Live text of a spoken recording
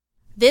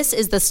This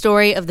is the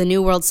story of the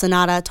New World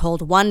Sonata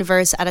told one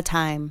verse at a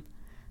time.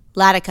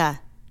 Latica,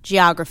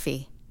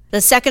 Geography.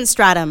 The second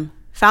stratum,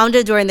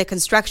 founded during the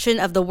construction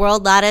of the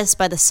world lattice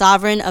by the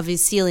sovereign of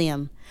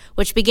Icilium,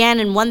 which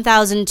began in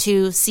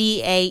 1002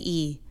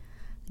 CAE.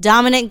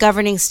 Dominant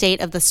governing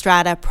state of the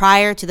strata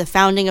prior to the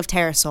founding of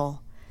Terrasol.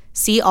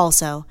 See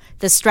also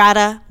the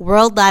Strata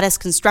World Lattice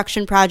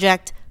Construction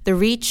Project, the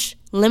Reach,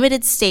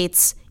 Limited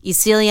States,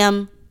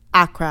 Icilium,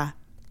 Accra.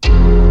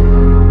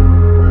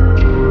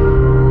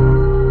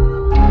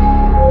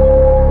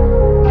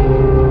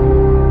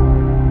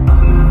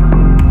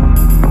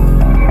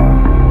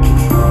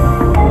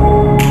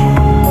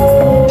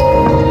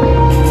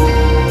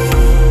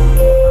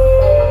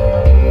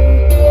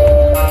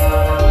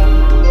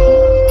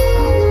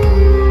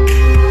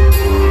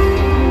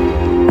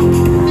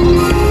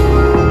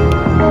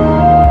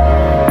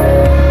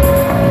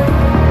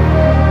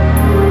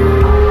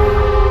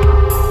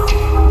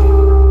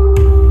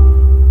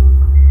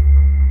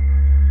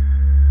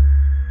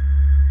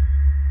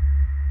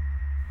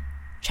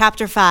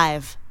 Chapter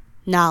 5,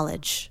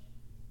 Knowledge.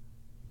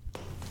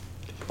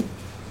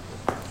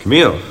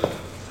 Camille.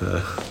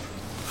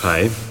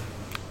 Hi.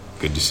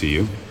 Good to see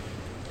you.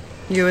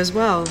 You as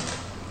well.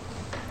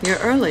 You're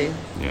early.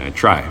 Yeah, I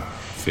try.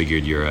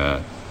 Figured you're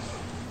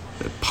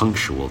the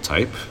punctual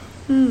type.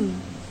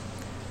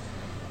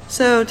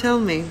 So, tell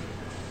me,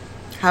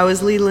 how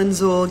is Leland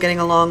Zool getting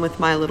along with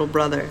my little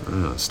brother?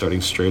 Starting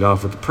straight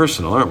off with the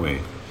personal, aren't we?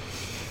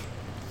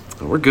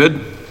 We're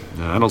good.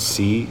 I don't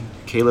see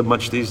Caleb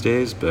much these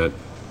days, but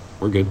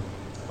we're good.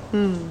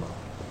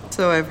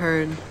 So I've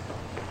heard.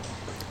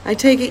 I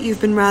take it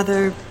you've been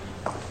rather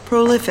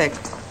prolific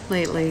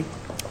lately.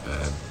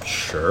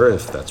 Sure,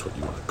 if that's what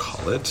you want to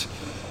call it.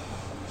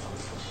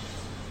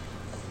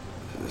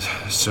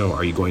 So,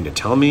 are you going to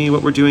tell me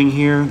what we're doing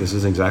here? This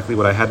isn't exactly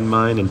what I had in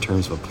mind in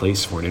terms of a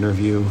place for an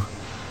interview.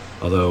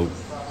 Although,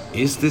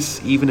 is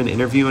this even an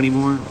interview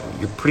anymore?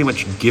 You're pretty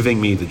much giving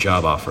me the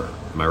job offer.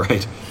 Am I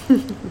right?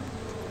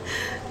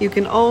 You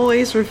can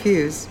always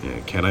refuse. Yeah,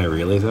 can I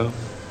really, though?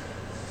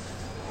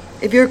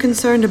 If you're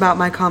concerned about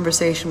my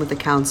conversation with the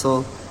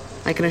council,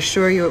 I can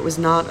assure you it was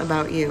not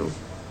about you.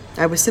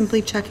 I was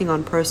simply checking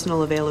on personal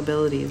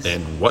availabilities.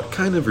 And what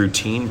kind of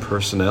routine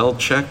personnel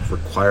check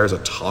requires a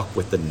talk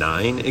with the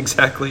 9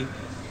 exactly?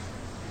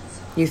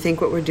 You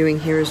think what we're doing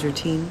here is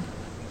routine?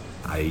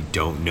 I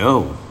don't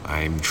know.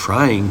 I'm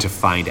trying to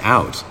find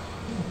out.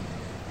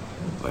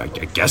 I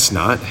guess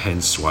not,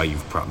 hence why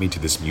you've brought me to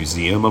this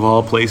museum of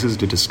all places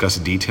to discuss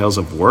details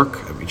of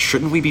work. I mean,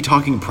 shouldn't we be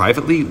talking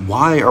privately?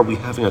 Why are we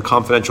having a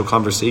confidential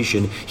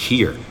conversation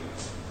here?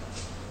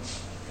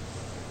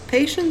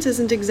 Patience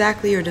isn't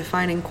exactly your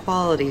defining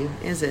quality,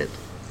 is it?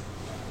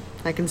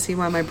 I can see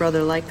why my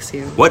brother likes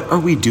you. What are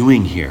we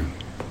doing here?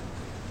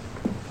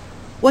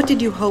 What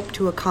did you hope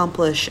to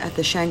accomplish at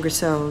the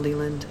Shangri-So,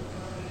 Leland?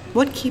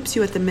 What keeps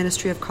you at the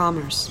Ministry of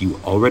Commerce? You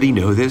already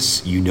know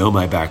this. You know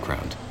my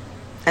background.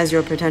 As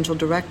your potential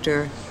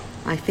director,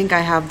 I think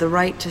I have the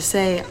right to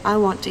say I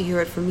want to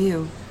hear it from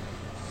you.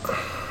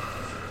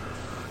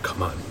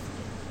 Come on.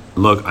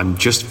 Look, I'm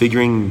just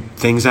figuring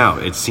things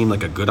out. It seemed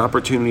like a good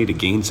opportunity to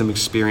gain some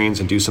experience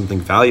and do something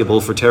valuable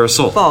for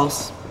Terrasol.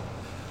 False.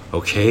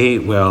 Okay,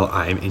 well,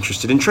 I'm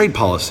interested in trade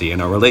policy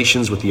and our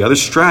relations with the other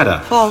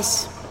strata.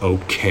 False.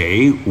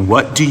 Okay,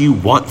 what do you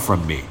want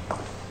from me?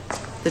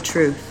 The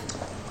truth.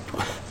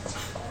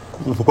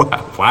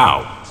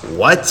 Wow.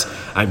 What?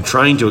 I'm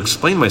trying to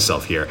explain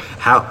myself here.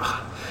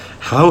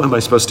 How am I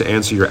supposed to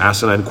answer your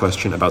asinine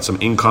question about some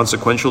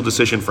inconsequential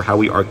decision for how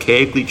we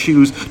archaically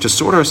choose to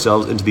sort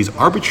ourselves into these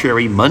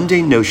arbitrary,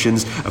 mundane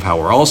notions of how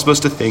we're all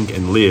supposed to think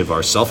and live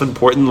our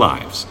self-important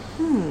lives?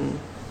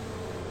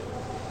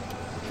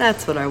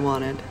 That's what I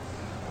wanted.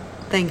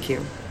 Thank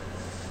you.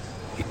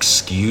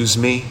 Excuse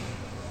me?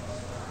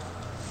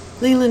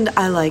 Leland,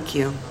 I like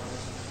you.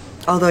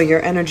 Although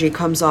your energy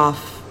comes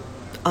off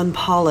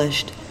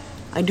unpolished,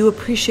 I do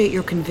appreciate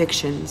your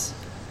convictions.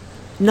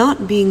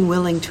 Not being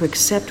willing to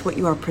accept what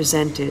you are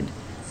presented,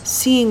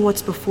 seeing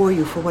what's before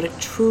you for what it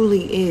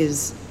truly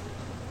is,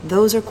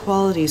 those are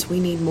qualities we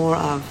need more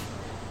of.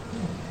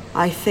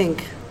 I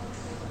think,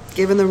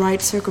 given the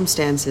right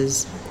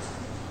circumstances,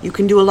 you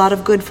can do a lot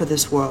of good for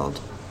this world.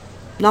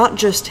 Not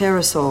just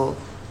Terrasol,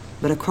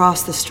 but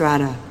across the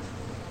strata.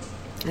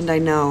 And I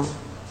know,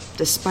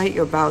 despite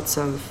your bouts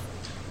of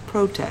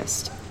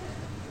protest,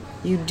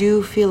 you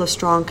do feel a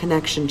strong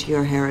connection to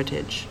your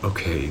heritage.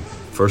 Okay,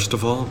 first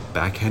of all,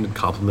 backhanded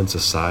compliments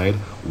aside,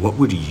 what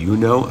would you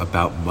know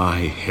about my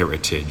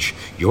heritage?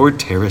 You're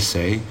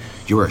Terrasay,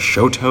 you're a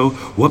Shoto.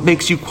 What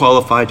makes you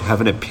qualified to have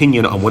an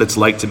opinion on what it's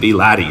like to be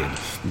Latian?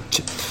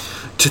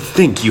 To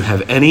think you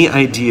have any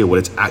idea what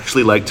it's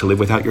actually like to live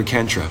without your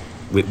Kantra,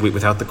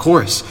 without the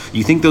chorus.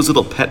 You think those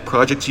little pet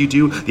projects you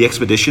do, the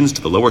expeditions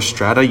to the lower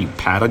strata you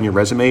pad on your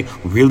resume,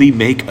 really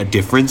make a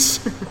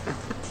difference?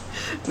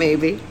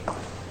 Maybe.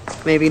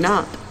 Maybe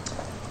not.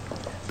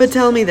 But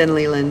tell me then,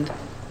 Leland,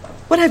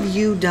 What have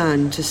you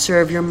done to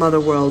serve your mother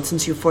world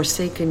since you've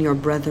forsaken your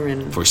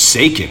brethren?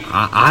 Forsaken?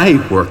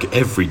 I work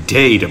every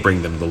day to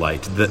bring them the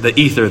light, the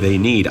ether they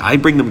need. I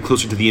bring them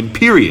closer to the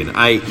Empyrean.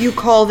 You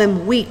call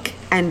them weak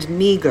and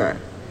meager.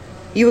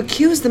 You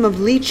accuse them of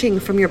leeching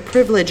from your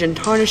privilege and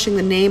tarnishing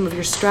the name of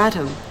your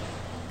stratum.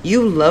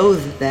 You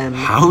loathe them.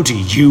 How do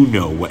you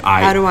know what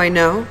How do I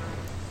know?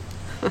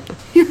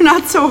 You're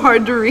not so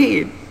hard to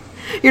read.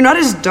 You're not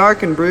as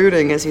dark and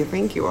brooding as you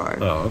think you are.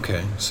 Oh,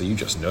 okay. So you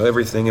just know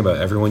everything about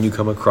everyone you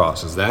come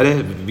across. Is that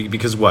it?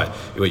 Because what?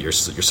 You're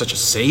such a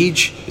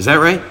sage? Is that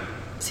right?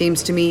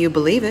 Seems to me you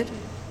believe it.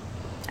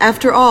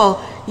 After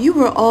all, you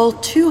were all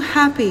too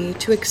happy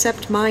to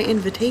accept my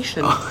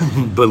invitation.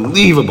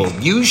 Unbelievable.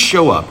 You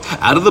show up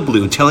out of the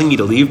blue telling me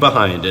to leave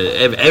behind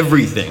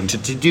everything to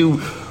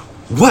do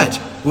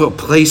what? Well,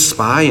 play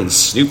spy and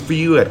snoop for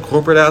you at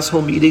corporate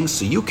asshole meetings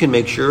so you can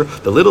make sure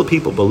the little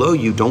people below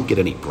you don't get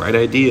any bright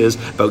ideas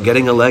about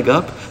getting a leg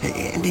up?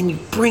 And then you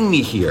bring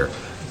me here,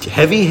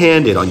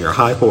 heavy-handed on your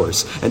high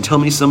horse, and tell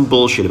me some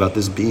bullshit about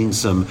this being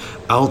some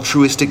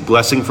altruistic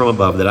blessing from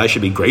above that I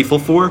should be grateful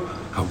for?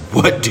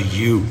 What do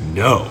you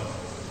know?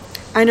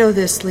 I know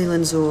this,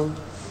 Leland Zool.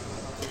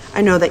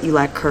 I know that you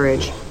lack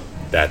courage.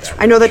 That's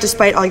right. I know that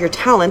despite all your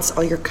talents,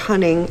 all your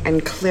cunning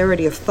and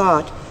clarity of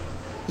thought,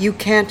 you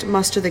can't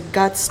muster the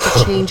guts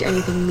to change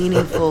anything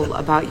meaningful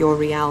about your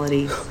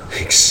reality.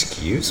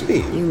 Excuse me?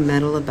 You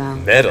meddle about.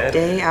 Meddle?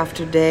 Day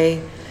after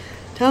day,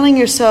 telling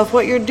yourself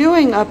what you're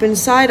doing up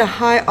inside a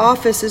high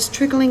office is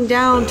trickling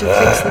down to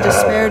fix the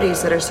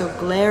disparities that are so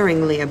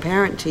glaringly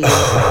apparent to you.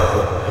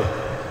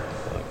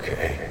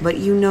 Okay. But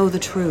you know the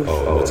truth,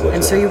 what's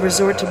and so you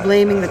resort to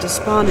blaming the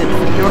despondent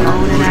for your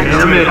own inaction.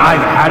 Damn it, I've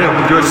had it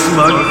with your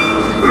smug...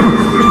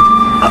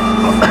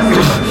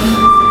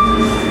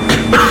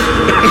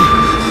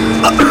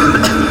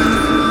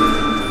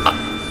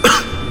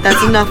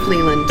 That's enough,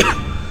 Leland.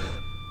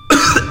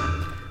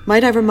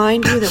 Might I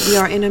remind you that we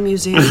are in a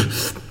museum?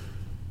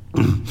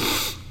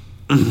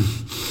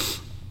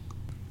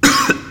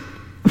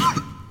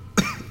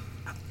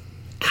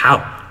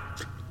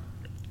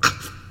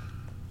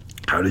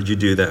 How did you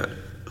do that?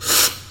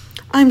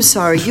 I'm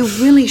sorry, you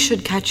really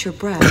should catch your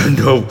breath.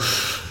 No,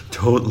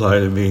 don't lie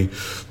to me.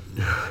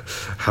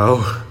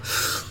 How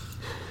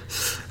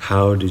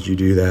did you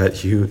do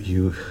that?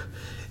 You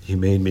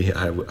made me...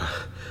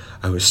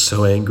 I was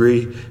so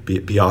angry,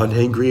 beyond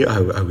angry.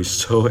 I was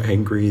so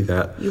angry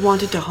that... You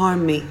wanted to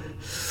harm me,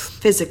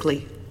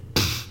 physically,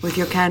 with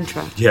your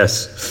cantra.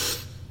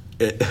 Yes.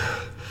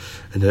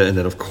 And then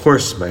of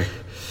course,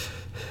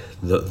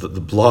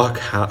 the block,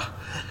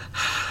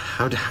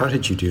 how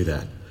did you do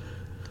that?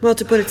 Well,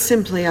 to put it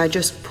simply, I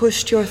just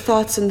pushed your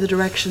thoughts in the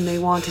direction they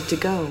wanted to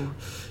go.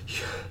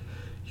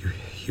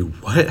 You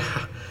what?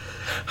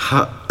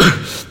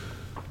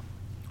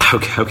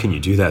 How can you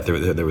do that?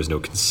 There was no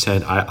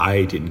consent.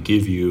 I didn't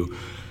give you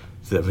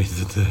the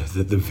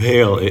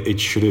veil. It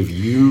should have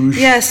used...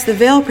 Yes, the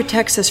veil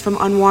protects us from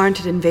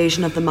unwarranted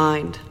invasion of the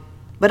mind.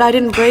 But I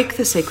didn't break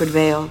the sacred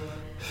veil.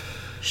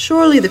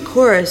 Surely the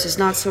chorus is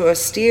not so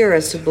austere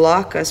as to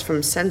block us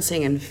from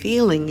sensing and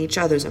feeling each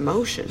other's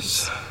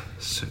emotions.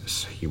 So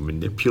you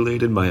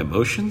manipulated my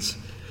emotions?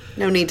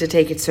 No need to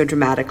take it so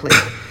dramatically.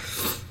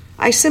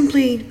 I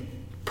simply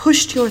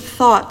pushed your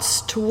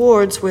thoughts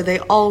towards where they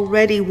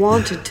already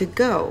wanted to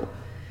go.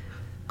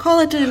 Call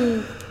it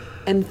an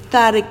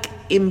emphatic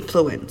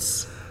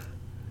influence.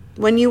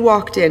 When you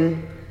walked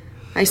in,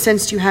 I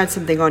sensed you had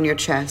something on your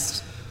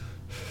chest.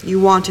 You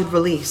wanted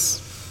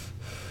release.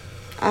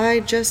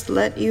 I just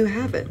let you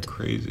have it.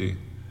 Crazy.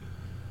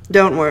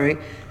 Don't worry.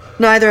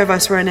 Neither of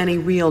us were in any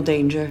real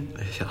danger.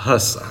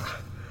 Us?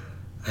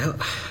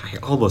 I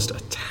almost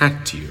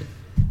attacked you.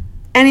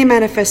 Any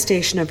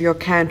manifestation of your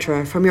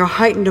cantra from your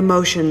heightened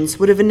emotions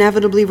would have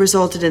inevitably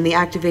resulted in the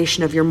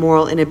activation of your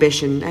moral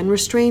inhibition and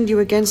restrained you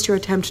against your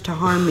attempt to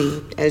harm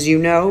me, as you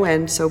know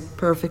and so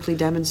perfectly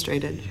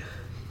demonstrated.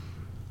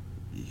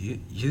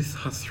 You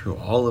thought through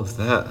all of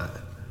that.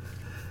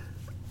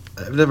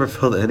 I've never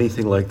felt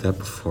anything like that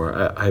before.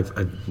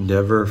 I've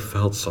never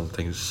felt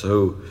something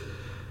so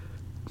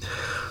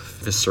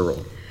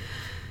visceral.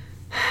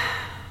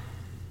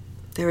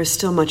 There is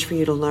still much for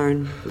you to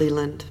learn,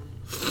 Leland.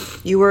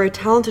 You were a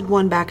talented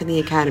one back in the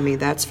academy,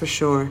 that's for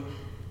sure.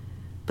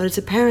 But it's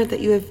apparent that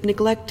you have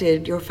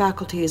neglected your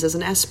faculties as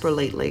an esper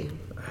lately.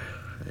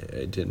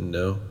 I didn't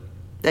know.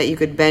 That you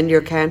could bend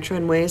your cantra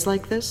in ways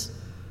like this?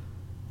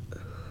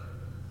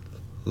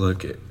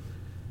 Look,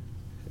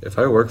 if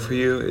I work for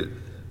you,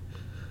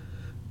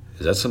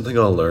 is that something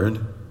I'll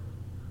learn?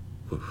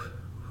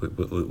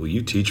 Will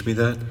you teach me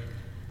that?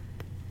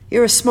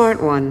 You're a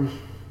smart one.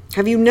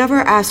 Have you never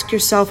asked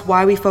yourself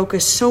why we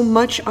focus so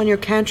much on your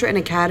cantra in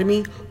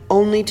academy,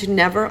 only to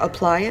never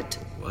apply it?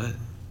 What?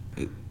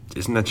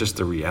 Isn't that just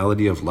the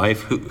reality of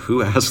life?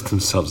 Who asks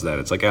themselves that?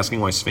 It's like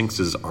asking why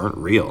sphinxes aren't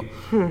real.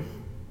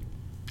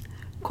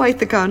 Quite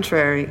the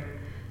contrary.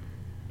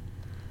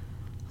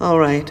 All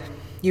right.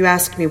 You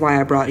asked me why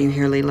I brought you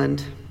here,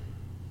 Leland.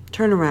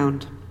 Turn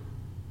around.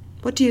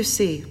 What do you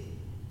see?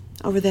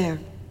 Over there.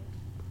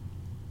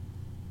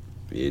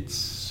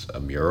 It's a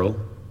mural.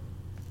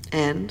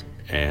 And?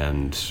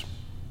 And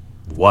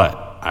what?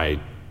 I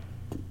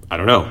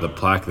don't know. The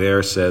plaque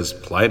there says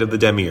Plight of the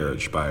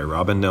Demiurge by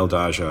Robin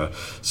Neldaja,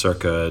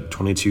 circa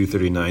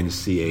 2239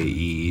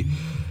 CAE.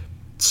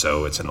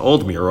 So it's an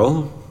old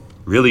mural,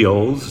 really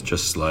old,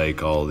 just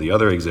like all the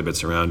other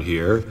exhibits around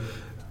here.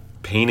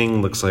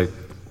 Painting looks like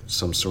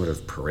some sort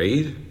of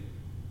parade?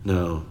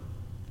 No,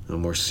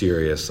 more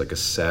serious, like a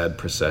sad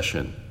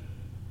procession.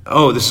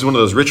 Oh, this is one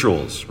of those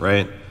rituals,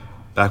 right?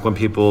 Back when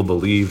people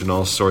believed in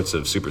all sorts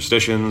of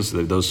superstitions,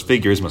 those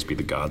figures must be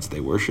the gods they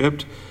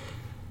worshipped.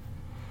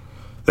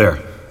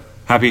 There.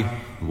 Happy?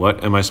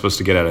 What am I supposed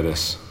to get out of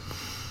this?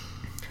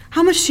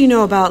 How much do you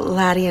know about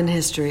Latian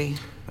history?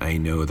 I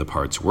know the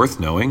parts worth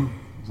knowing.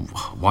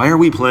 Why are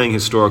we playing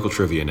historical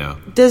trivia now?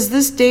 Does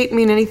this date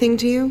mean anything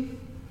to you?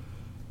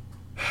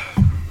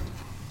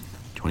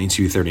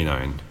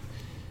 2239.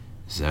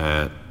 Is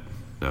that...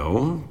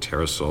 No,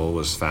 Terrasol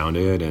was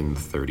founded in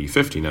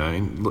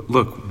 3059.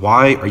 Look,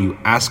 why are you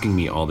asking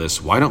me all this?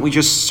 Why don't we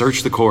just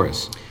search the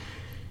chorus?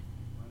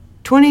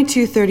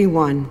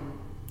 2231.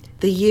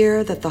 The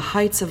year that the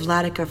heights of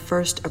Latica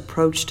first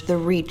approached the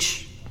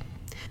reach.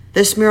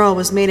 This mural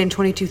was made in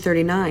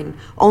 2239,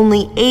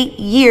 only 8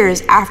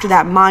 years after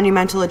that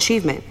monumental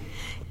achievement.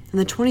 In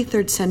the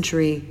 23rd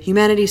century,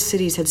 humanity's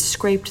cities had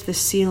scraped the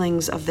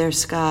ceilings of their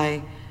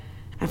sky,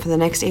 and for the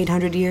next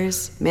 800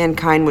 years,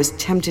 mankind was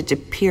tempted to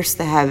pierce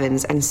the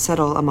heavens and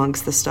settle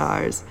amongst the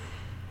stars.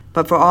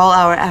 But for all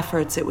our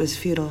efforts, it was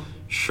futile.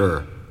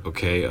 Sure.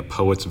 Okay, a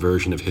poet's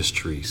version of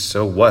history.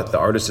 So what? The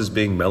artist is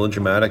being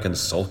melodramatic and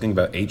sulking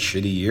about 8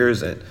 shitty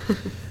years? And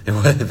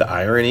what, the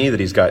irony that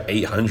he's got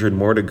 800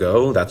 more to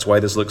go? That's why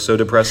this looks so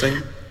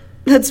depressing?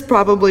 That's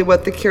probably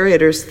what the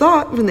curators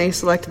thought when they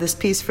selected this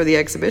piece for the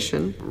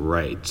exhibition.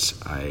 Right.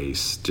 I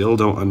still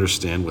don't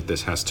understand what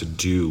this has to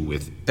do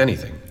with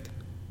anything.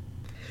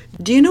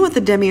 Do you know what the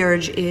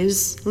Demiurge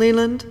is,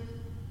 Leland?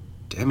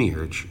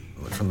 Demiurge?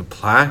 From the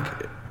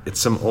plaque?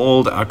 It's some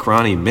old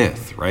Akrani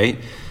myth, right?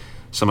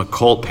 Some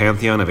occult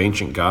pantheon of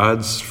ancient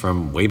gods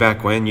from way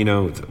back when,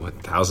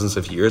 thousands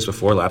of years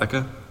before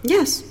Latica?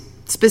 Yes,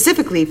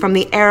 specifically from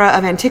the era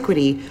of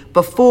antiquity,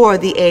 before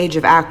the age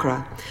of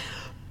Acra.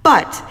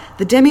 But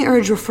the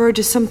Demiurge referred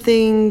to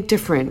something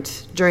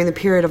different during the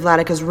period of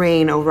Latica's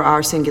reign over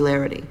our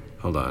singularity.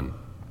 Hold on.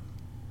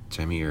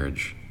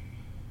 Demiurge.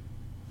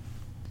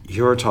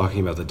 You're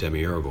talking about the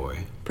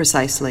Demiurgoi.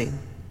 Precisely.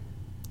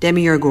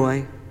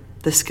 Demiurgoi,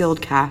 the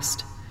skilled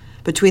caste,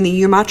 between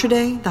the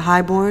Eumatridae, the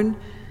highborn,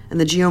 and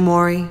the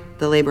Geomori,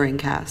 the laboring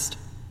caste.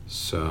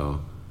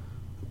 So,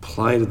 the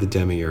plight of the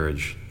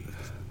Demiurge.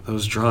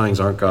 Those drawings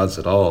aren't gods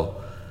at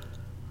all.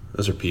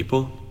 Those are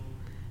people?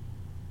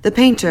 The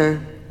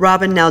painter,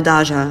 Robin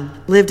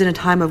Neldaja, lived in a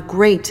time of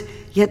great,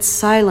 yet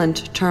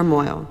silent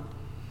turmoil.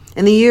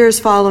 In the years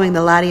following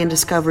the Latian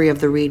discovery of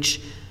the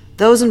Reach,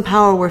 those in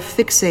power were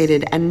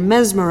fixated and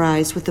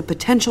mesmerized with the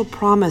potential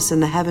promise in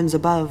the heavens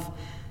above.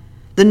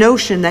 The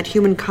notion that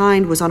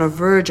humankind was on a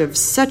verge of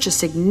such a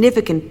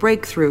significant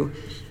breakthrough,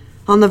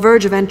 on the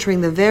verge of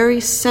entering the very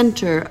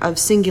center of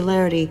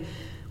singularity,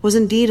 was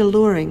indeed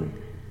alluring.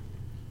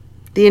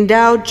 The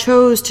endowed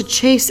chose to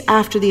chase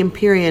after the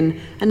Empyrean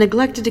and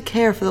neglected to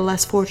care for the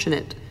less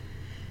fortunate.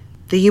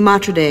 The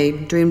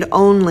Eumatridae dreamed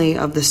only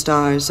of the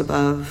stars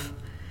above,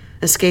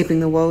 escaping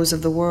the woes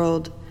of the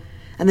world,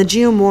 and the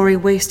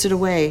Geomori wasted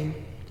away,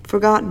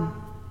 forgotten,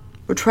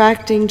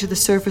 retracting to the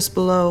surface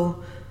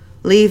below,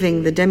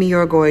 leaving the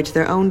Demiurgoi to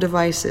their own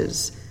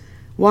devices,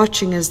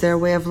 watching as their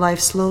way of life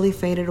slowly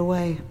faded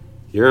away.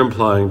 You're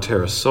implying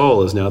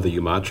Terrasol is now the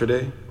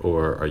Eumatridae?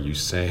 Or are you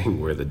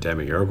saying we're the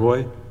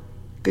Demiurgoi?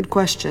 Good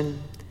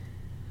question.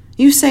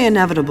 You say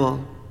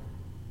inevitable.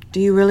 Do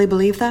you really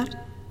believe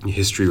that?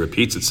 History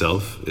repeats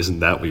itself. Isn't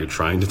that what you're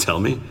trying to tell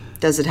me?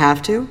 Does it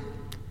have to?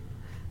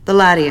 The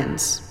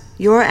Latians,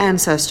 your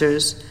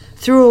ancestors,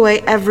 threw away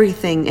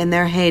everything in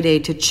their heyday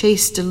to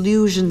chase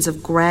delusions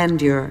of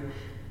grandeur.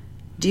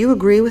 Do you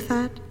agree with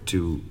that?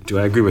 Do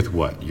I agree with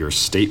what? Your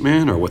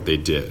statement or what they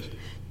did?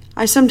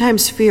 I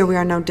sometimes fear we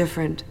are no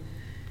different.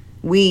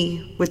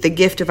 We, with the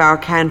gift of our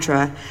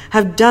Kantra,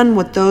 have done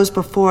what those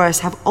before us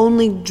have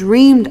only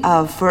dreamed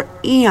of for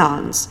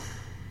eons.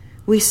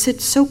 We sit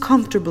so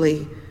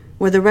comfortably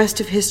where the rest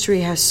of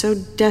history has so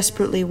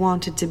desperately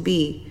wanted to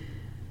be.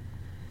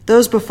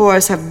 Those before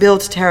us have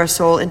built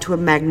Terrasol into a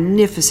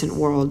magnificent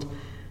world,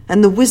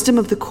 and the wisdom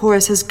of the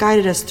chorus has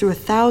guided us through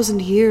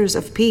 1,000 years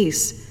of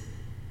peace.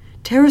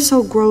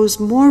 Terrasol grows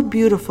more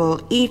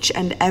beautiful each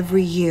and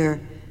every year.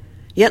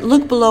 Yet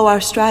look below our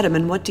stratum,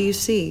 and what do you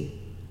see?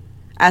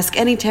 Ask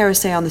any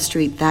Terrasay on the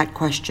street that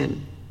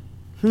question.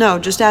 No,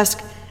 just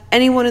ask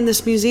anyone in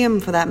this museum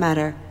for that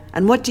matter,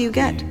 and what do you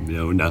get? We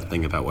know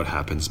nothing about what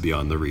happens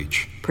beyond the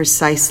Reach.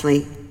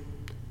 Precisely.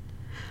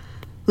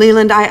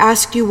 Leland, I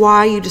asked you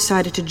why you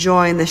decided to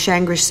join the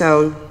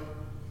Shangri-So.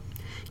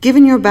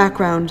 Given your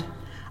background,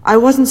 I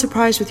wasn't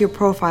surprised with your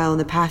profile and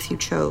the path you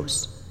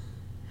chose.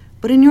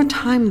 But in your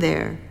time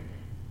there,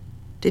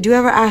 did you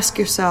ever ask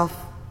yourself,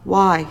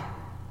 why?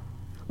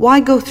 Why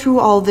go through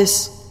all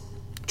this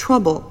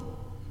trouble?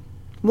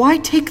 Why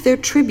take their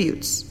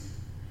tributes?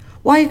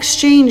 Why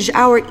exchange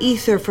our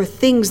ether for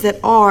things that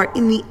are,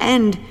 in the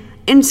end,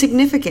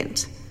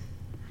 insignificant?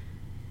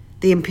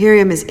 The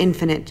Imperium is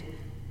infinite.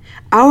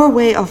 Our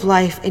way of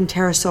life in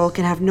Terrasol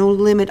can have no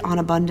limit on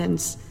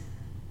abundance.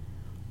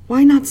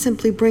 Why not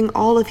simply bring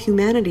all of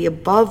humanity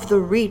above the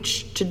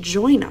reach to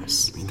join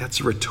us? I mean, that's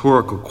a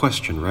rhetorical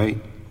question, right?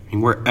 I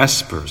mean, we're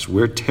Espers,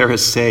 we're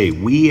Terrace,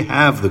 we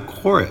have the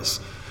chorus.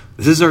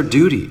 This is our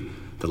duty.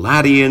 The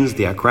Latians,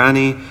 the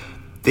Akrani,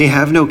 they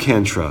have no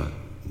Kantra,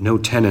 no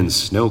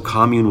tenants, no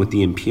commune with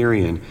the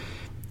Empyrean.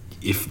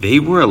 If they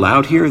were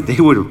allowed here, they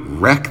would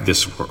wreck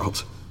this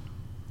world.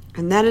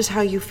 And that is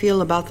how you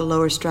feel about the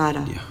lower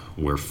strata. Yeah,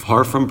 we're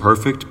far from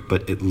perfect,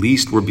 but at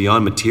least we're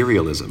beyond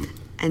materialism.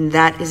 And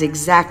that is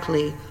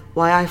exactly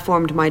why I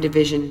formed my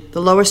division.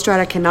 The lower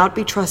strata cannot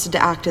be trusted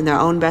to act in their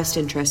own best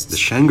interests. The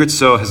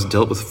Shangritso has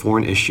dealt with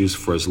foreign issues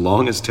for as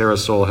long as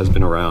Terrasol has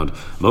been around.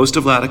 Most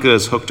of Latica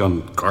is hooked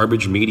on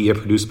garbage media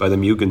produced by the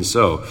Mugen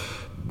So.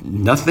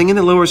 Nothing in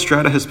the lower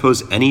strata has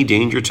posed any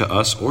danger to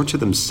us or to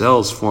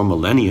themselves for a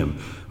millennium.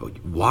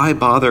 Why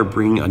bother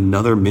bringing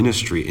another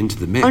ministry into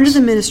the mix? Under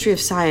the Ministry of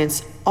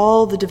Science,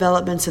 all the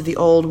developments of the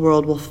old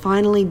world will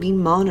finally be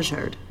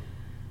monitored.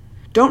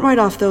 Don't write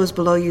off those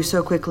below you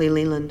so quickly,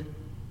 Leland.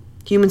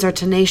 Humans are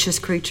tenacious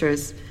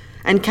creatures,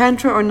 and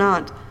Kantra or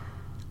not,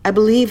 I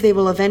believe they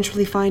will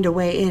eventually find a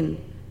way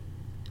in.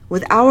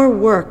 With our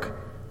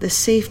work, the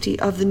safety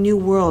of the new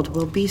world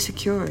will be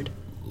secured.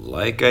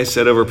 Like I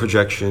said over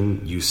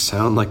projection, you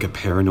sound like a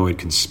paranoid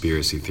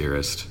conspiracy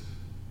theorist.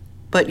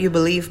 But you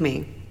believe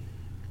me,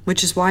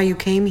 which is why you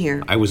came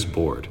here. I was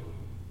bored.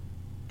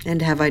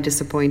 And have I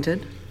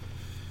disappointed?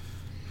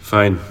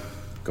 Fine,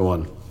 go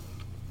on.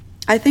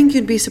 I think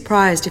you'd be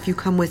surprised if you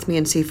come with me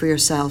and see for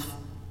yourself.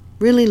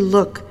 Really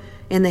look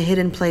in the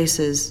hidden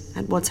places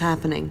at what's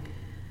happening.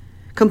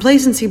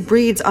 Complacency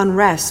breeds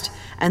unrest,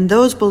 and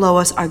those below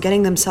us are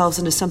getting themselves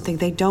into something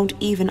they don't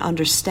even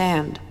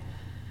understand.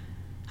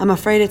 I'm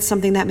afraid it's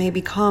something that may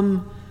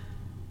become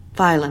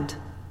violent.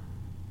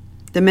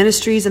 The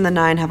ministries and the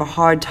Nine have a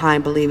hard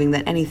time believing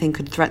that anything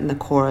could threaten the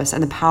chorus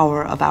and the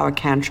power of our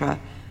Kantra,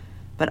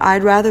 but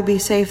I'd rather be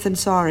safe than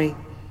sorry.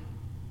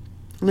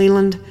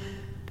 Leland,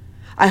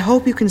 I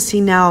hope you can see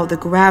now the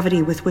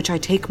gravity with which I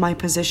take my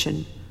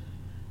position.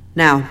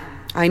 Now,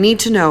 I need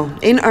to know,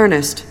 in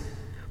earnest,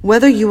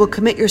 whether you will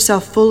commit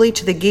yourself fully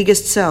to the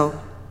Gigist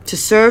So, to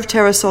serve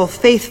Terrasol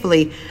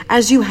faithfully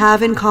as you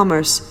have in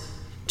commerce,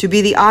 to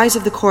be the eyes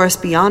of the chorus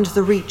beyond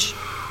the reach.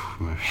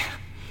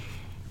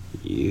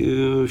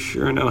 You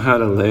sure know how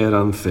to lay it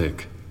on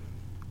thick.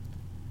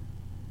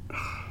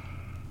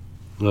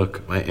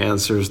 Look, my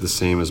answer is the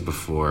same as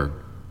before.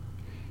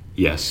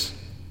 Yes,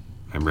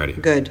 I'm ready.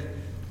 Good.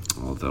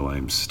 Although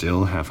I'm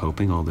still half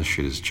hoping all this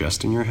shit is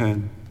just in your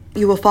head.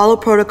 You will follow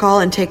protocol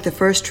and take the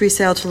first tree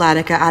sail to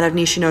Latica out of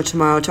Nishino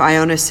tomorrow to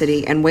Iona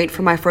City and wait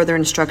for my further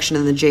instruction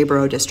in the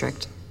J-Borough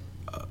district.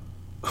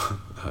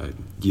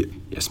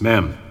 Yes,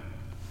 ma'am.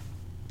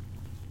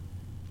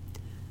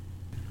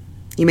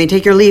 You may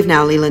take your leave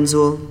now, Leland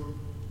Zuul.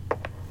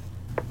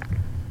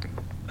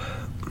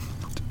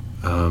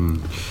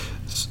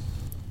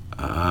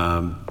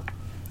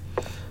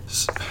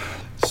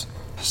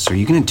 So are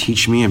you going to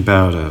teach me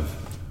about,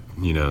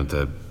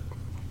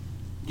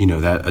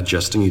 that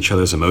adjusting each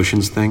other's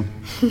emotions thing?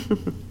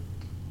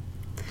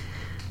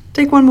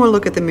 Take one more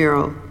look at the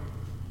mural.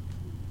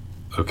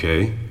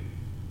 Okay.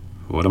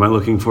 What am I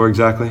looking for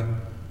exactly?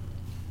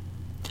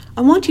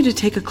 I want you to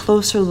take a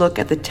closer look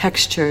at the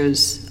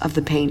textures of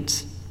the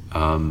paint.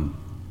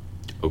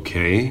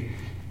 Okay.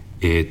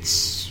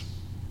 It's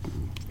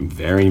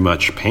very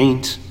much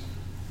paint.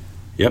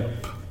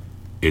 Yep.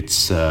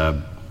 It's,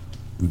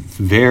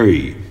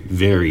 very,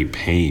 very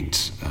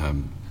paint.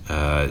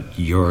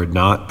 You're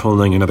not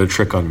pulling another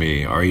trick on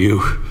me, are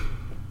you?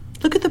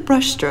 Look at the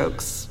brush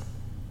strokes.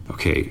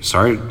 Okay,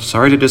 sorry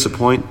to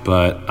disappoint,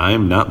 but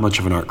I'm not much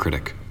of an art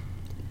critic.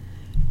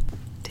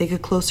 Take a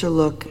closer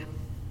look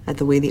at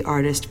the way the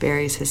artist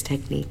varies his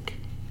technique.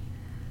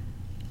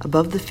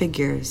 Above the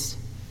figures,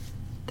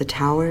 the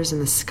towers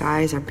and the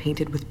skies are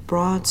painted with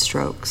broad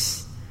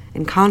strokes.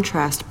 In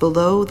contrast,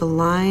 below the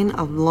line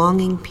of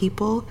longing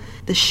people,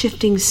 the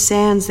shifting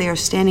sands they are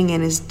standing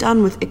in is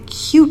done with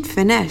acute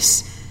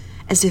finesse,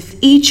 as if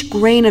each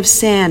grain of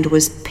sand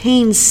was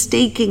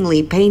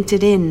painstakingly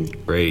painted in.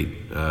 Great.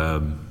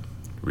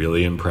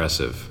 Really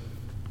impressive.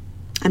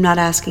 I'm not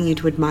asking you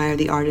to admire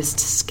the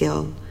artist's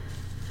skill.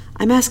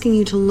 I'm asking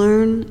you to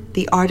learn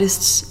the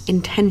artist's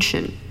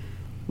intention.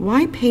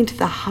 Why paint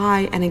the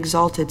high and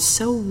exalted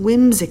so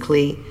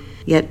whimsically,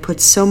 yet put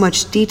so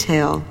much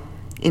detail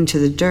into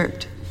the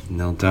dirt?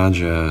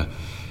 Neldaja,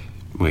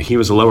 he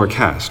was a lower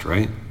caste,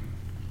 right?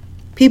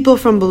 People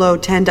from below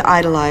tend to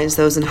idolize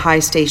those in high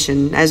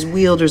station as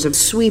wielders of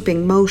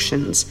sweeping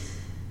motions,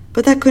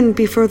 but that couldn't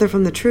be further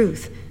from the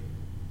truth.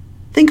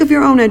 Think of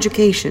your own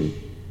education,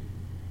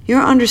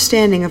 your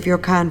understanding of your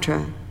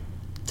Kantra,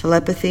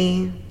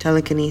 telepathy,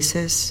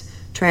 telekinesis,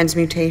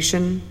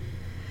 transmutation.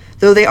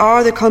 Though they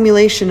are the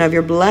culmination of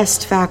your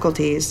blessed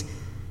faculties,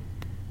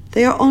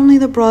 They are only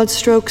the broad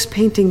strokes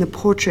painting the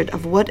portrait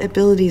of what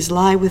abilities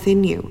lie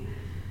within you.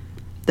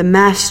 The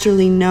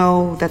masterly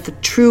know that the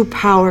true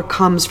power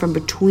comes from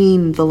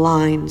between the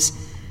lines,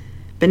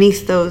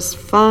 beneath those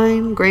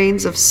fine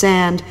grains of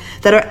sand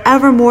that are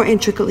ever more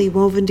intricately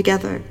woven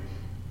together.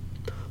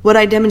 What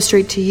I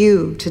demonstrate to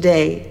you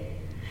today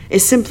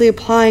is simply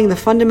applying the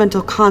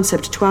fundamental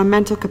concept to our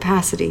mental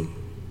capacity.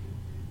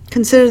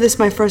 Consider this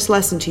my first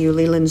lesson to you,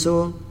 Leland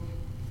Zul.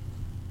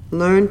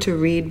 Learn to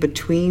read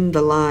between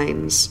the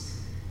lines,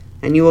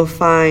 and you will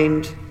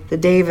find the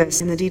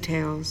Davis in the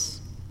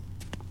details.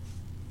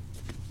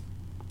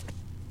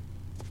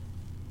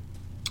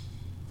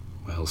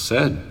 Well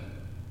said.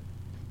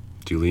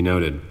 Duly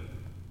noted.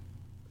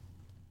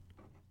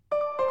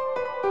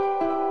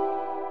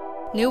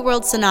 New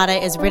World Sonata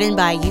is written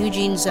by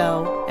Eugene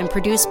Zhou and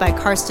produced by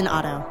Karsten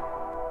Otto.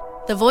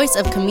 The voice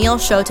of Camille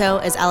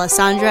Shoto is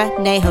Alessandra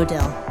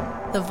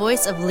Nehodil. The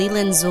voice of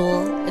Leland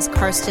Zul is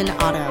Karsten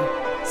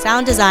Otto.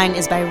 Sound design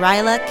is by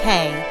Ryla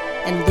Kay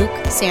and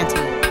Luke Santi.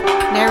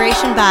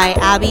 Narration by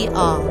Abby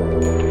All.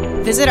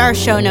 Visit our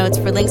show notes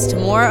for links to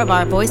more of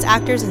our voice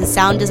actors and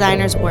sound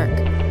designers' work.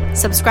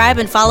 Subscribe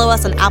and follow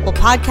us on Apple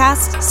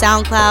Podcasts,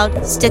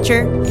 SoundCloud,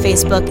 Stitcher,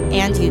 Facebook,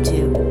 and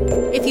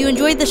YouTube. If you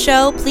enjoyed the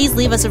show, please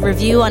leave us a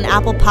review on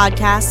Apple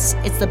Podcasts.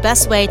 It's the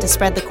best way to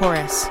spread the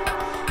chorus.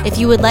 If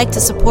you would like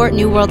to support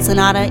New World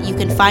Sonata, you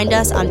can find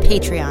us on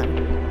Patreon.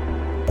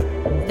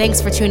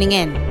 Thanks for tuning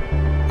in.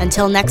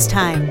 Until next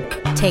time,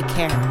 take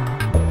care,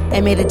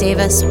 and may the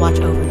Davis watch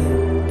over you.